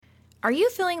Are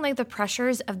you feeling like the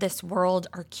pressures of this world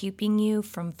are keeping you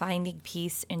from finding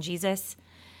peace in Jesus?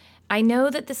 I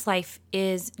know that this life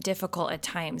is difficult at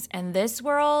times, and this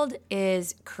world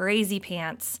is crazy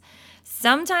pants.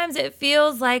 Sometimes it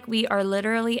feels like we are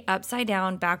literally upside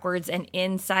down, backwards, and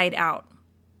inside out.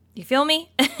 You feel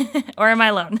me? Or am I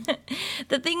alone?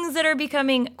 The things that are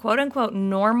becoming quote unquote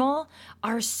normal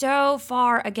are so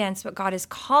far against what God is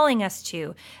calling us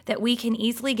to that we can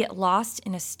easily get lost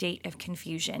in a state of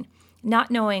confusion,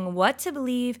 not knowing what to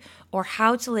believe or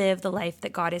how to live the life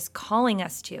that God is calling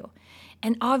us to.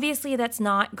 And obviously that's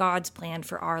not God's plan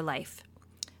for our life.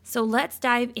 So let's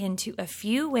dive into a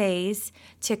few ways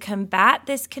to combat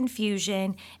this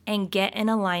confusion and get in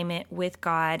alignment with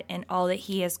God and all that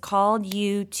He has called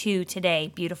you to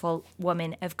today, beautiful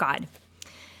woman of God.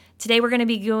 Today we're going to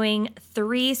be doing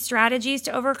 3 strategies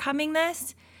to overcoming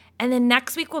this, and then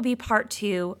next week will be part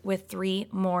 2 with 3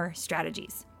 more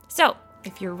strategies. So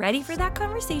if you're ready for that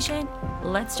conversation,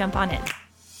 let's jump on in.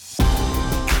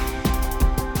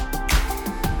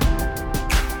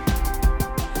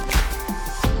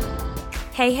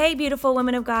 Hey, beautiful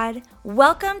women of God.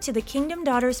 Welcome to the Kingdom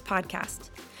Daughters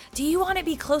podcast. Do you want to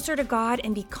be closer to God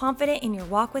and be confident in your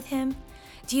walk with Him?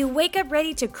 Do you wake up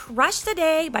ready to crush the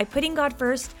day by putting God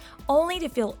first, only to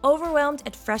feel overwhelmed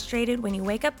and frustrated when you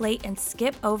wake up late and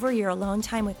skip over your alone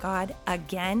time with God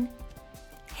again?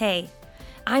 Hey,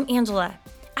 I'm Angela.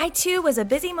 I too was a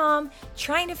busy mom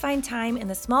trying to find time in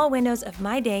the small windows of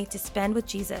my day to spend with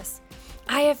Jesus.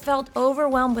 I have felt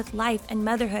overwhelmed with life and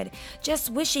motherhood,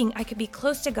 just wishing I could be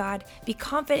close to God, be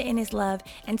confident in His love,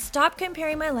 and stop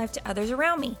comparing my life to others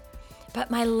around me.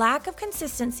 But my lack of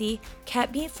consistency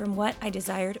kept me from what I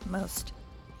desired most.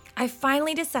 I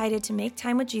finally decided to make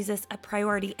time with Jesus a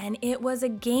priority, and it was a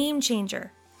game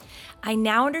changer. I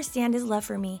now understand His love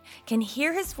for me, can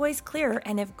hear His voice clearer,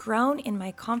 and have grown in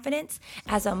my confidence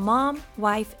as a mom,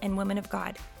 wife, and woman of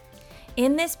God.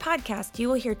 In this podcast, you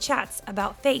will hear chats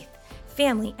about faith,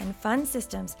 family, and fun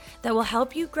systems that will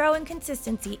help you grow in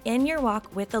consistency in your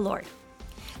walk with the Lord.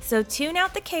 So tune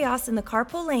out the chaos in the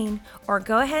carpool lane or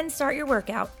go ahead and start your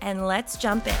workout and let's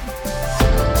jump in.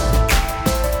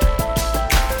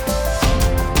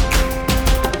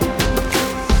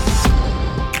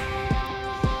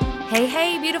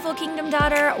 Hey, beautiful Kingdom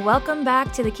Daughter. Welcome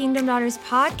back to the Kingdom Daughters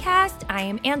podcast. I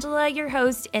am Angela, your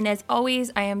host, and as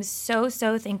always, I am so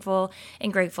thankful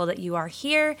and grateful that you are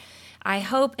here. I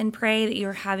hope and pray that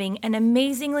you're having an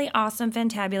amazingly awesome,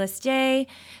 fantabulous day.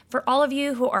 For all of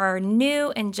you who are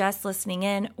new and just listening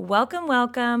in,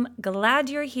 welcome. Glad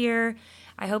you're here.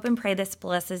 I hope and pray this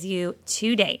blesses you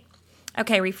today.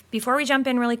 Okay, before we jump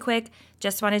in really quick,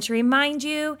 just wanted to remind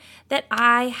you that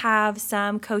I have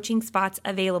some coaching spots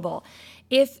available.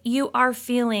 If you are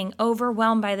feeling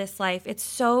overwhelmed by this life, it's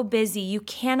so busy, you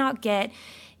cannot get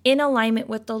in alignment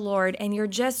with the Lord and you're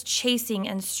just chasing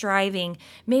and striving.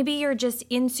 Maybe you're just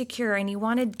insecure and you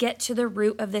want to get to the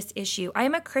root of this issue. I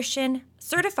am a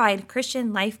certified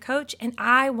Christian life coach, and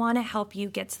I want to help you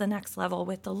get to the next level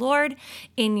with the Lord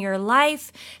in your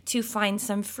life to find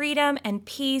some freedom and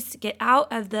peace, get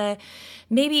out of the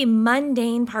maybe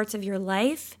mundane parts of your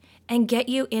life and get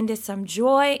you into some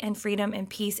joy and freedom and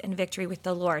peace and victory with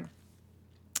the Lord.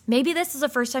 Maybe this is the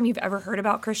first time you've ever heard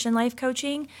about Christian life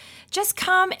coaching. Just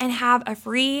come and have a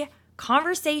free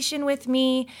conversation with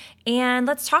me and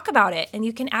let's talk about it. And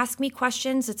you can ask me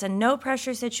questions. It's a no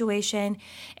pressure situation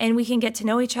and we can get to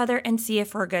know each other and see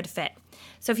if we're a good fit.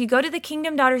 So if you go to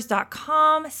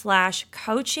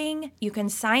thekingdomdaughters.com/coaching, you can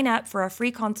sign up for a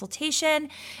free consultation,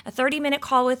 a 30-minute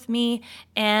call with me,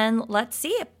 and let's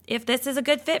see if this is a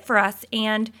good fit for us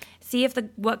and see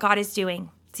what God is doing.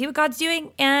 See what God's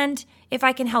doing and if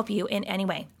I can help you in any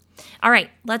way. All right,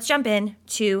 let's jump in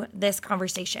to this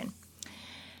conversation.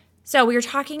 So we were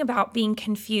talking about being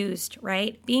confused,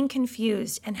 right? Being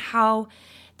confused and how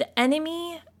the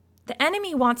enemy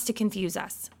wants to confuse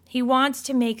us. He wants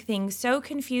to make things so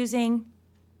confusing.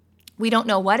 We don't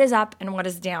know what is up and what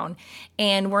is down.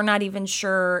 And we're not even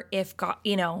sure if God,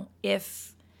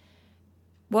 if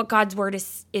what God's word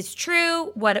is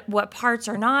true, what parts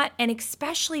are not, and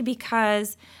especially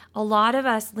because a lot of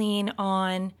us lean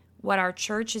on what our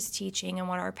church is teaching and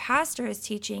what our pastor is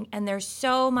teaching, and there's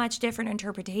so much different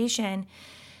interpretation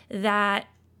that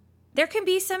there can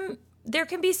be some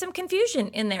confusion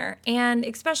in there, and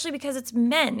especially because it's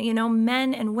men,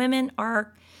 men and women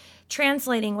are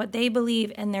translating what they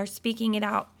believe and they're speaking it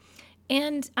out.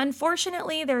 And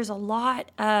unfortunately, there's a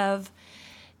lot of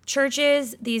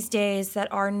churches these days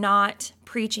that are not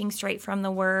preaching straight from the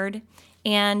word,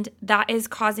 and that is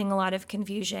causing a lot of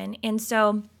confusion. And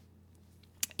so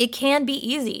it can be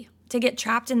easy to get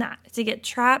trapped in that, to get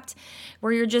trapped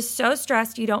where you're just so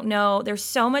stressed you don't know. There's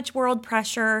so much world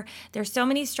pressure. There's so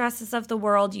many stresses of the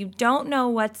world. You don't know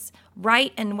what's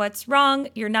right and what's wrong.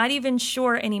 You're not even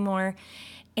sure anymore.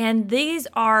 And these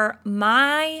are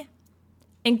my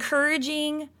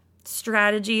encouraging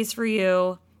strategies for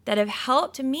you that have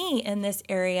helped me in this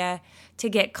area to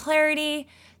get clarity,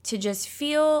 to just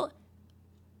feel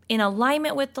in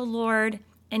alignment with the Lord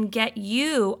and get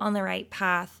you on the right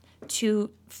path to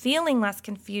feeling less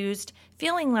confused,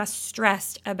 feeling less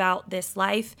stressed about this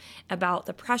life, about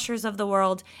the pressures of the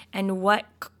world, and what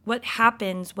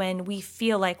happens when we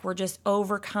feel like we're just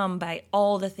overcome by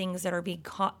all the things that are being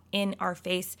caught in our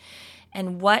face,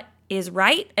 and what is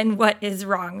right and what is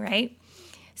wrong, right?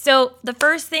 So the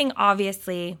first thing,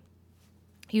 obviously,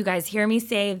 you guys hear me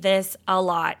say this a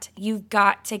lot. You've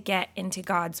got to get into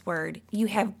God's word. You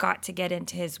have got to get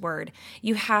into his word.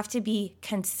 You have to be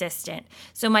consistent.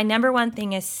 So my number one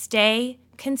thing is stay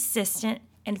consistent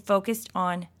and focused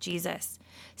on Jesus.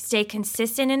 Stay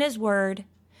consistent in his word.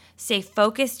 Stay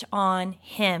focused on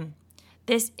him.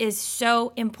 This is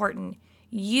so important.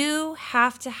 You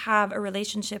have to have a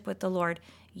relationship with the Lord.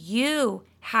 You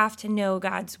have to know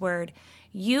God's word.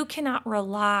 You cannot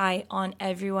rely on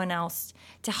everyone else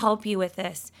to help you with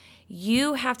this.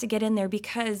 You have to get in there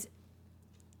because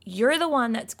you're the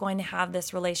one that's going to have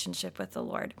this relationship with the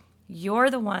Lord. You're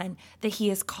the one that he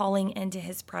is calling into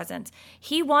his presence.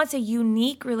 He wants a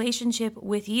unique relationship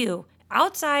with you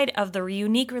outside of the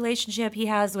unique relationship he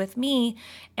has with me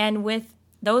and with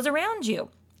those around you,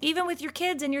 even with your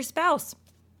kids and your spouse.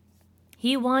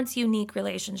 He wants unique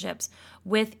relationships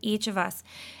with each of us.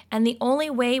 And the only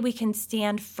way we can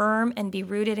stand firm and be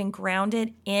rooted and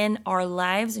grounded in our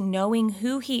lives, knowing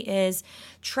who he is,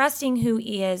 trusting who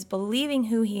he is, believing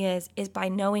who he is by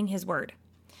knowing his word.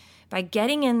 By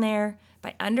getting in there,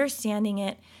 by understanding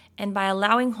it, and by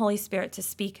allowing Holy Spirit to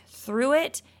speak through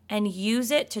it and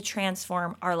use it to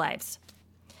transform our lives.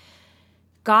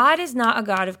 God is not a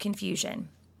God of confusion.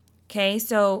 Okay,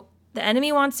 so the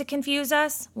enemy wants to confuse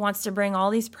us, wants to bring all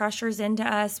these pressures into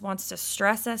us, wants to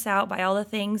stress us out by all the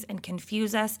things and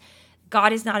confuse us.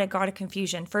 God is not a God of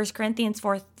confusion. 1 Corinthians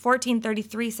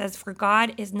 14:33 says, "For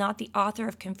God is not the author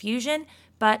of confusion,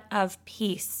 but of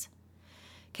peace."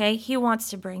 Okay, he wants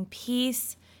to bring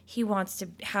peace. He wants to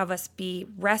have us be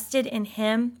rested in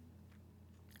him.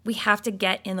 We have to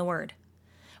get in the word.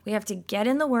 We have to get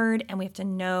in the word and we have to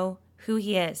know who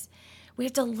he is. We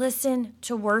have to listen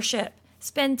to worship.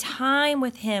 Spend time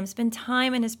with him. Spend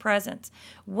time in his presence.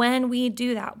 When we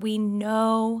do that, we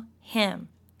know him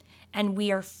and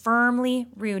we are firmly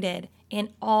rooted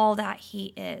in all that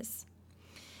he is.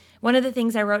 One of the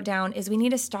things I wrote down is we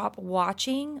need to stop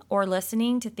watching or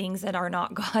listening to things that are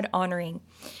not God-honoring.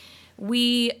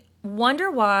 We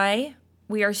wonder why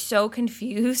we are so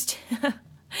confused,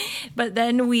 but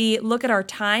then we look at our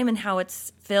time and how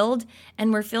it's filled,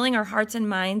 and we're filling our hearts and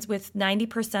minds with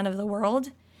 90% of the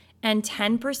world and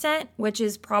 10%, which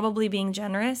is probably being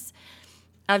generous,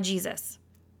 of Jesus,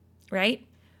 right?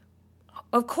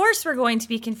 Of course we're going to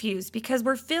be confused because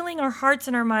we're filling our hearts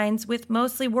and our minds with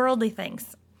mostly worldly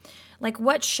things. Like,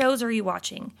 what shows are you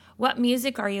watching? What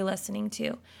music are you listening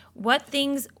to? What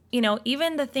things,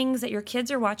 even the things that your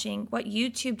kids are watching, what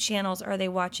YouTube channels are they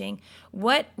watching?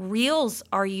 What reels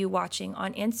are you watching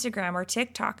on Instagram or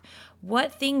TikTok?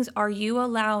 What things are you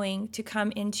allowing to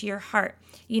come into your heart?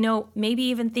 Maybe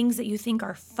even things that you think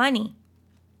are funny.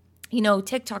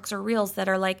 TikToks or reels that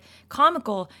are like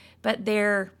comical, but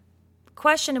they're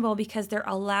questionable because they're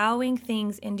allowing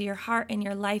things into your heart and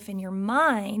your life and your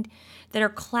mind that are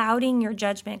clouding your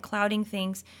judgment, clouding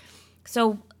things.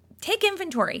 So take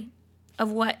inventory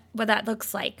of what that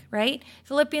looks like, right?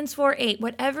 Philippians 4:8,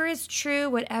 whatever is true,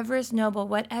 whatever is noble,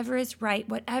 whatever is right,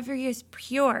 whatever is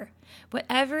pure,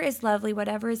 whatever is lovely,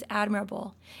 whatever is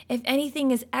admirable, if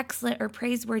anything is excellent or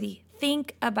praiseworthy,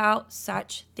 think about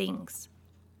such things.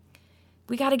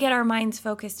 We got to get our minds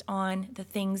focused on the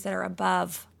things that are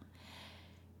above.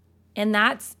 And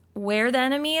that's where the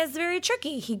enemy is very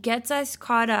tricky. He gets us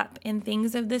caught up in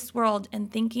things of this world and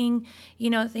thinking,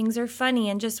 things are funny,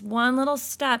 and just one little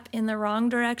step in the wrong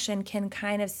direction can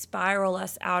kind of spiral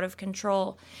us out of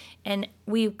control. And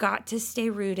we've got to stay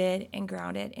rooted and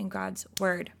grounded in God's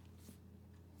word.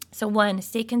 So 1,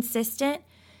 stay consistent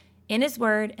in his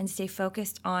word and stay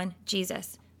focused on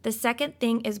Jesus. The second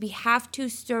thing is we have to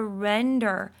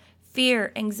surrender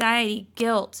fear, anxiety,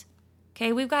 guilt.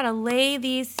 Okay, we've got to lay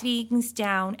these things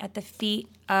down at the feet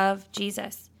of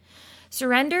Jesus.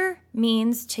 Surrender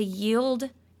means to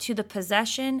yield to the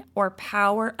possession or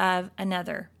power of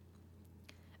another.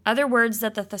 Other words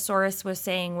that the thesaurus was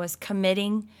saying was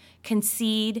committing,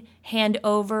 concede, hand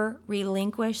over,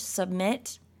 relinquish,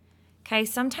 submit. Okay,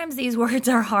 sometimes these words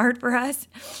are hard for us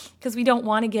because we don't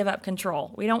want to give up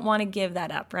control. We don't want to give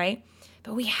that up, right?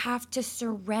 But we have to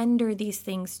surrender these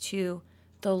things to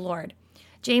the Lord.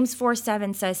 James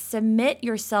 4:7 says, submit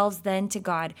yourselves then to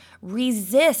God.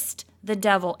 Resist the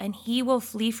devil and he will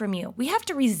flee from you. We have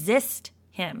to resist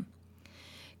him.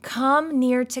 Come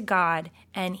near to God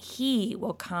and he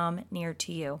will come near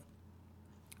to you.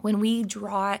 When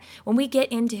we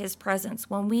get into his presence,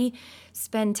 when we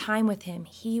spend time with him,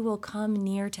 he will come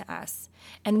near to us.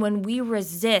 And when we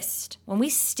resist, when we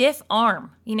stiff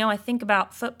arm, I think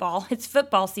about football. It's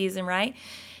football season, right?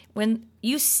 When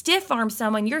you stiff arm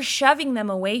someone, you're shoving them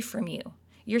away from you.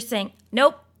 You're saying,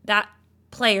 nope, that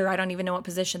player, I don't even know what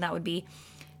position that would be.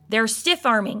 They're stiff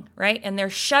arming, right? And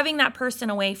they're shoving that person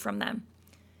away from them.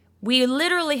 We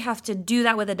literally have to do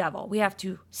that with the devil. We have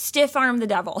to stiff arm the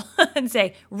devil and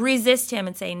say, resist him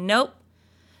and say, nope,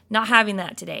 not having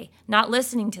that today, not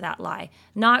listening to that lie,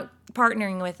 not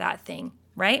partnering with that thing,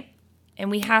 right? And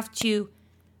we have to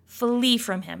flee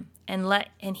from him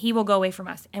and he will go away from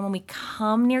us. And when we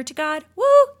come near to God,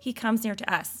 he comes near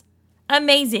to us.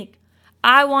 Amazing.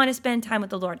 I want to spend time with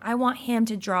the Lord. I want him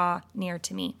to draw near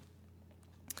to me.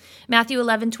 Matthew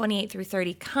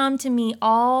 11:28-30, come to me,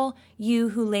 all you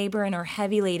who labor and are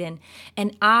heavy laden,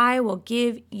 and I will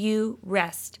give you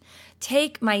rest.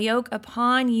 Take my yoke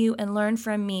upon you and learn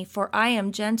from me, for I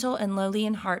am gentle and lowly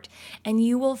in heart, and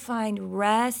you will find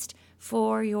rest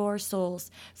for your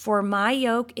souls. For my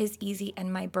yoke is easy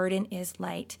and my burden is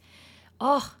light.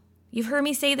 Oh, you've heard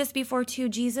me say this before too.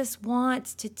 Jesus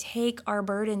wants to take our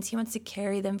burdens. He wants to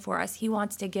carry them for us. He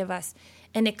wants to give us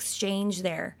an exchange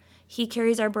there. He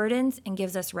carries our burdens and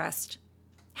gives us rest.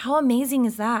 How amazing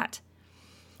is that?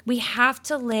 We have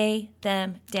to lay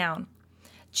them down.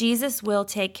 Jesus will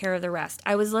take care of the rest.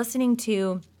 I was listening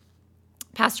to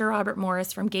Pastor Robert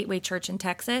Morris from Gateway Church in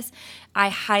Texas. I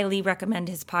highly recommend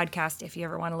his podcast if you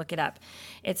ever want to look it up.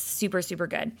 It's super, super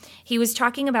good. He was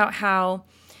talking about how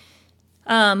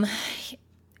a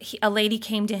lady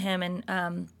came to him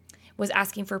and was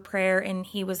asking for prayer, and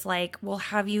he was like, well,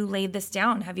 have you laid this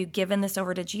down? Have you given this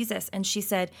over to Jesus? And she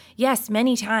said, yes,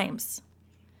 many times.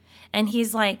 And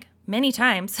he's like, many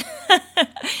times?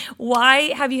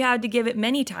 Why have you had to give it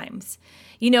many times?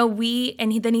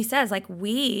 Then he says,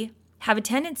 we have a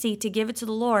tendency to give it to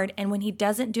the Lord, and when he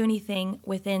doesn't do anything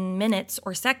within minutes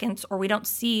or seconds, or we don't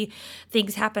see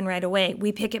things happen right away,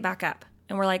 we pick it back up.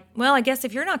 And we're like, well, I guess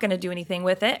if you're not going to do anything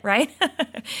with it, right?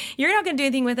 You're not going to do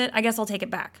anything with it, I guess I'll take it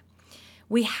back.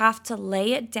 We have to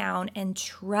lay it down and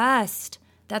trust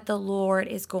that the Lord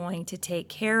is going to take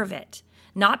care of it.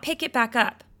 Not pick it back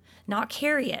up, not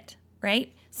carry it,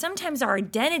 right? Sometimes our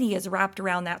identity is wrapped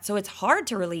around that, so it's hard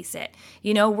to release it.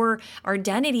 Our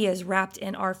identity is wrapped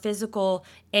in our physical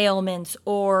ailments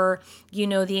or,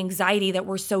 the anxiety that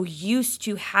we're so used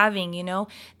to having,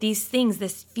 these things,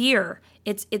 this fear.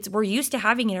 We're used to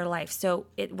having it in our life, so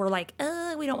we're like,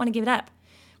 we don't want to give it up.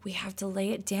 We have to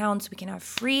lay it down so we can have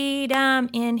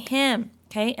freedom in him,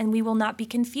 okay? And we will not be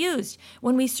confused.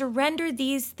 When we surrender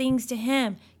these things to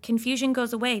him, confusion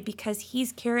goes away because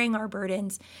he's carrying our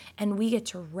burdens and we get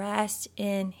to rest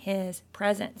in his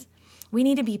presence. We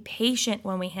need to be patient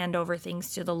when we hand over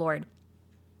things to the Lord.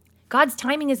 God's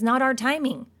timing is not our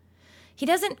timing. He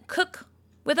doesn't cook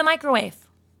with a microwave,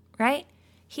 right?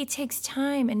 He takes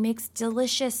time and makes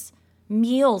delicious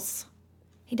meals.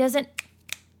 He doesn't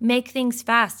make things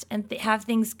fast and have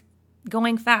things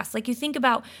going fast. Like you think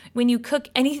about when you cook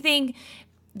anything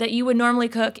that you would normally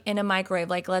cook in a microwave,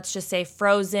 like let's just say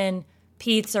frozen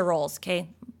pizza rolls, okay?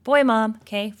 Boy, mom,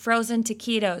 okay? Frozen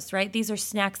taquitos, right? These are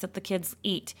snacks that the kids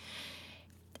eat.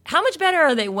 How much better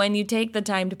are they when you take the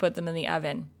time to put them in the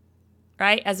oven,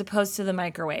 right? As opposed to the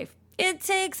microwave. It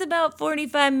takes about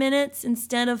 45 minutes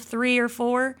instead of 3 or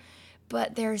 4,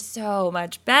 but they're so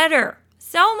much better.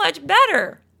 So much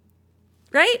better.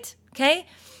 Right? Okay?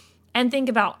 And think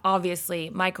about, obviously,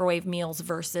 microwave meals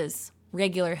versus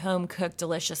regular home-cooked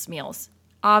delicious meals.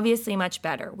 Obviously much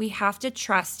better. We have to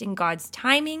trust in God's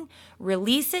timing,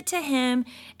 release it to him,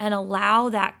 and allow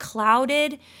that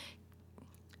clouded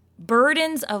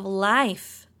burdens of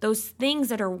life, those things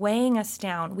that are weighing us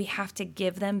down, we have to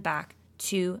give them back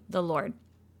to the Lord.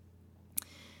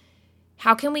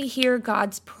 How can we hear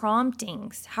God's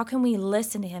promptings? How can we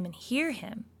listen to him and hear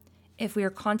him if we are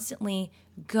constantly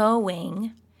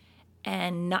going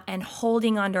and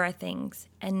holding onto our things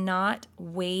and not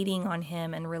waiting on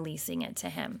him and releasing it to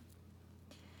him?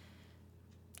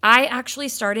 I actually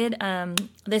started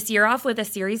this year off with a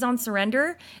series on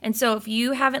surrender. And so if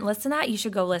you haven't listened to that, you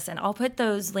should go listen. I'll put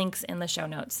those links in the show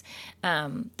notes,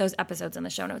 those episodes in the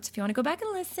show notes if you want to go back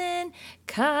and listen,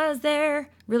 because they're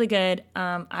really good.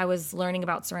 I was learning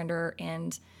about surrender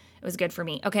and it was good for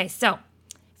me. Okay, so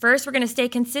first, we're going to stay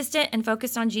consistent and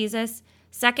focused on Jesus.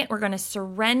 Second, we're going to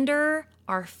surrender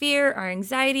our fear, our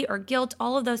anxiety, our guilt,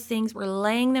 all of those things. We're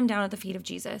laying them down at the feet of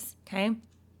Jesus, okay?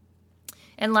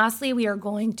 And lastly, we are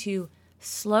going to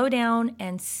slow down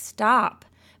and stop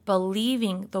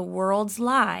believing the world's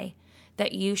lie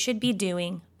that you should be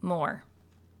doing more.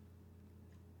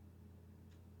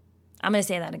 I'm going to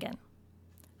say that again.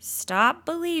 Stop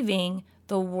believing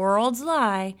the world's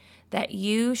lie that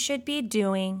you should be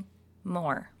doing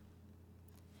more.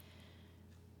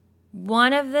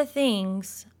 One of the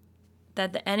things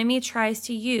that the enemy tries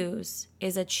to use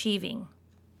is achieving,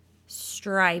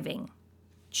 striving,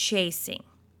 chasing,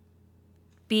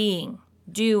 being,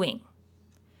 doing.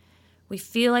 We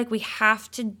feel like we have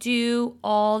to do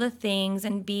all the things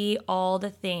and be all the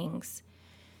things.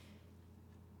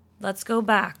 Let's go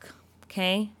back,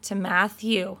 okay, to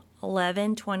Matthew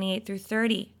 11:28 through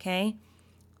 30, okay?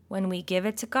 When we give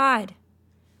it to God,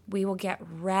 we will get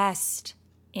rest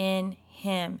in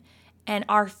Him. And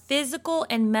our physical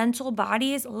and mental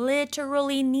bodies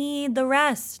literally need the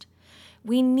rest.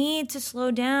 We need to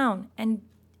slow down and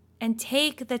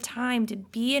take the time to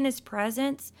be in His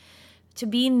presence, to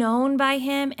be known by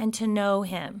Him, and to know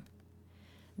Him.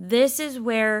 This is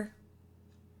where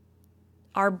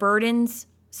our burdens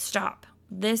stop.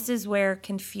 This is where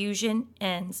confusion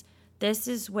ends. This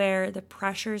is where the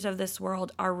pressures of this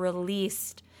world are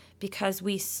released because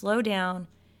we slow down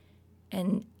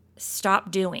and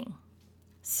stop doing,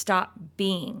 stop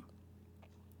being.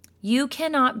 You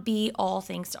cannot be all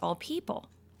things to all people.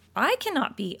 I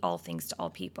cannot be all things to all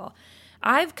people.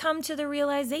 I've come to the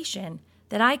realization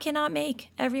that I cannot make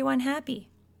everyone happy.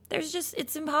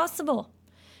 It's impossible.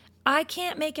 I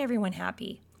can't make everyone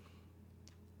happy.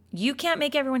 You can't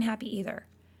make everyone happy either.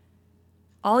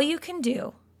 All you can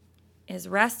do is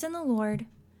rest in the Lord,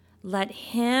 let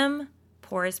Him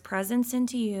pour His presence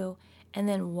into you, and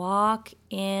then walk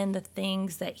in the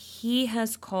things that He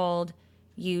has called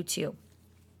you to.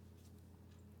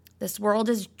 This world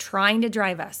is trying to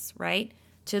drive us, right,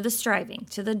 to the striving,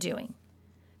 to the doing.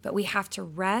 But we have to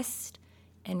rest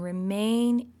and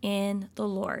remain in the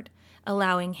Lord,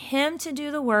 allowing Him to do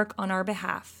the work on our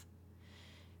behalf.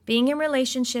 Being in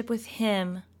relationship with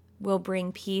Him will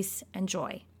bring peace and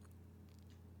joy.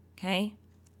 Okay?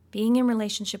 Being in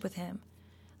relationship with Him.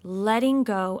 Letting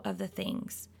go of the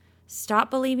things.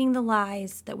 Stop believing the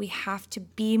lies that we have to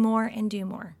be more and do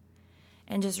more.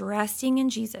 And just resting in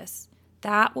Jesus.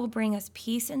 That will bring us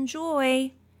peace and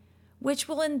joy, which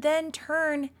will in then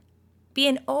turn be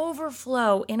an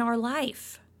overflow in our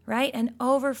life, right? An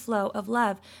overflow of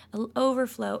love, an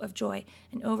overflow of joy,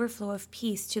 an overflow of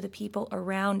peace to the people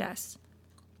around us.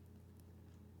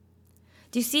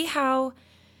 Do you see how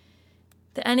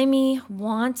the enemy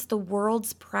wants the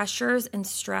world's pressures and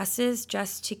stresses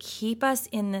just to keep us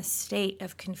in this state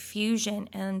of confusion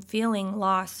and feeling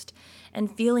lost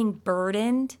and feeling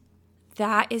burdened?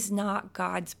 That is not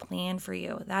God's plan for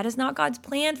you. That is not God's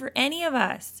plan for any of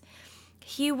us.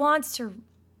 He wants to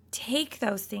take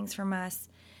those things from us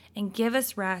and give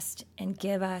us rest and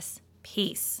give us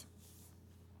peace.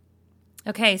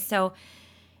 Okay, so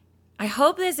I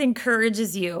hope this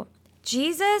encourages you.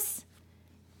 Jesus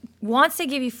wants to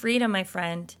give you freedom, my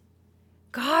friend.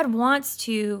 God wants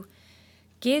to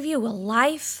give you a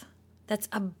life that's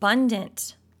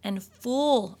abundant and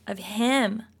full of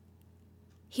Him.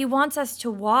 He wants us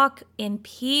to walk in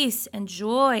peace and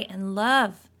joy and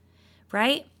love,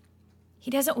 right? He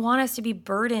doesn't want us to be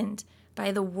burdened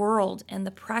by the world and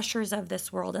the pressures of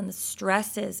this world and the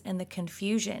stresses and the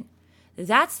confusion.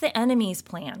 That's the enemy's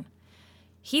plan.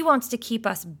 He wants to keep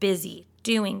us busy,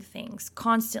 doing things,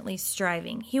 constantly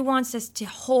striving. He wants us to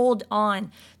hold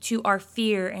on to our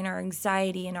fear and our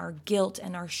anxiety and our guilt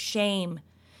and our shame.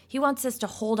 He wants us to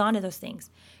hold on to those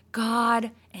things.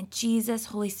 God and Jesus,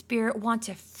 Holy Spirit, want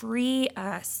to free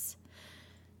us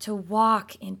to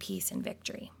walk in peace and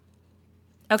victory.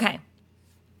 Okay.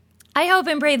 I hope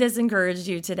and pray this encouraged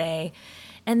you today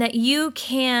and that you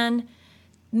can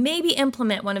maybe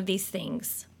implement one of these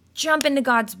things. Jump into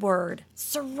God's word.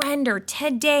 Surrender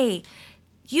today.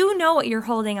 You know what you're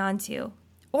holding on to.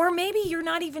 Or maybe you're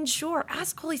not even sure.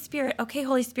 Ask Holy Spirit, okay,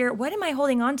 Holy Spirit, what am I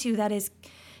holding on to that is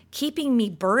keeping me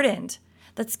burdened,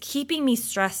 that's keeping me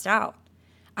stressed out?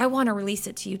 I want to release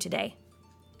it to you today.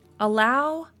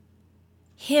 Allow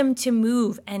Him to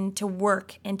move and to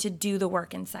work and to do the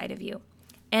work inside of you.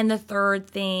 And the third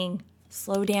thing,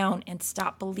 Slow down and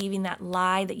stop believing that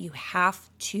lie that you have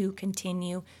to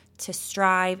continue to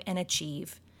strive and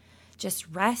achieve. Just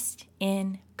rest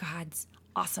in God's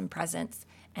awesome presence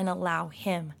and allow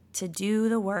Him to do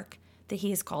the work that He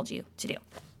has called you to do.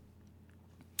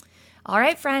 All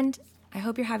right, friend, I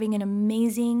hope you're having an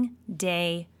amazing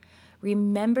day.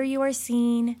 Remember, you are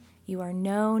seen, you are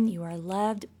known, you are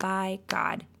loved by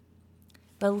God.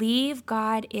 Believe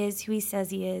God is who He says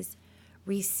He is.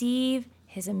 Receive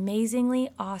His amazingly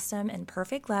awesome and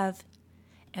perfect love,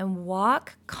 and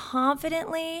walk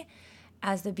confidently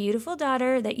as the beautiful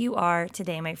daughter that you are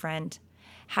today, my friend.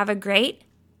 Have a great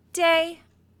day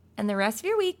and the rest of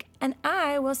your week, and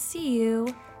I will see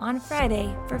you on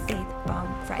Friday for Faith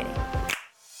Bomb Friday.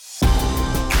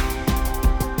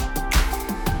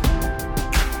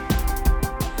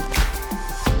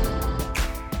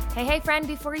 Hey, friend,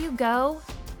 before you go,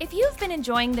 if you've been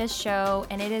enjoying this show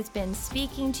and it has been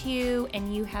speaking to you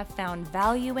and you have found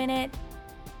value in it,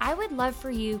 I would love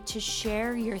for you to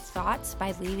share your thoughts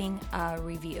by leaving a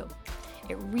review.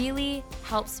 It really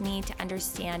helps me to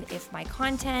understand if my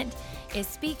content is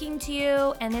speaking to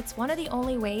you, and it's one of the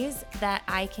only ways that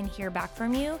I can hear back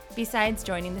from you besides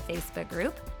joining the Facebook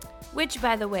group, which,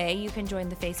 by the way, you can join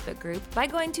the Facebook group by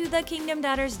going to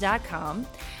thekingdomdaughters.com.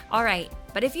 All right,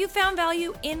 but if you found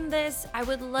value in this, I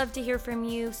would love to hear from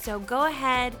you, so go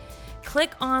ahead,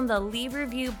 click on the leave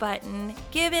review button,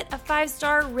 give it a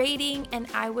 5-star rating, and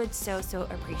I would so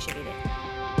appreciate it.